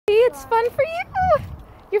it's fun for you.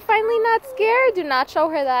 You're finally not scared. Do not show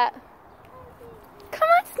her that. Come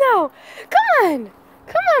on, Snow. Come on.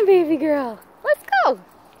 Come on, baby girl. Let's go.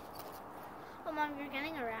 Oh, Mom, you're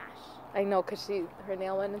getting a rash. I know, because her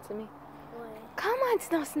nail went into me. Boy. Come on,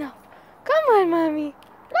 Snow. Come on, Mommy.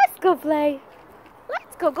 Let's go play.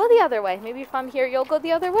 Let's go. Go the other way. Maybe if I'm here, you'll go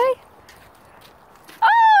the other way.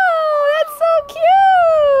 Oh, that's so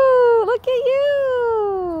cute. Look at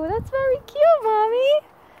you. That's very cute, Mommy.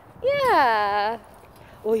 Yeah.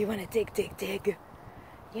 Oh, you want to dig.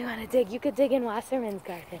 You want to dig. You could dig in Wasserman's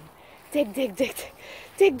garden. Dig. Dig.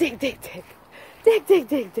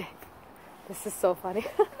 This is so funny.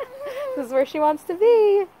 This is where she wants to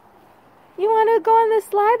be. You want to go on the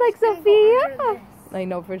slide like Sophia? I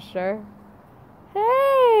know for sure.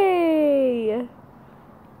 Hey!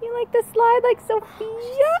 You like the slide like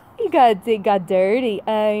Sophia? It got dirty.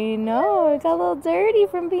 I know. It got a little dirty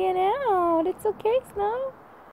from being out. It's okay, Snow.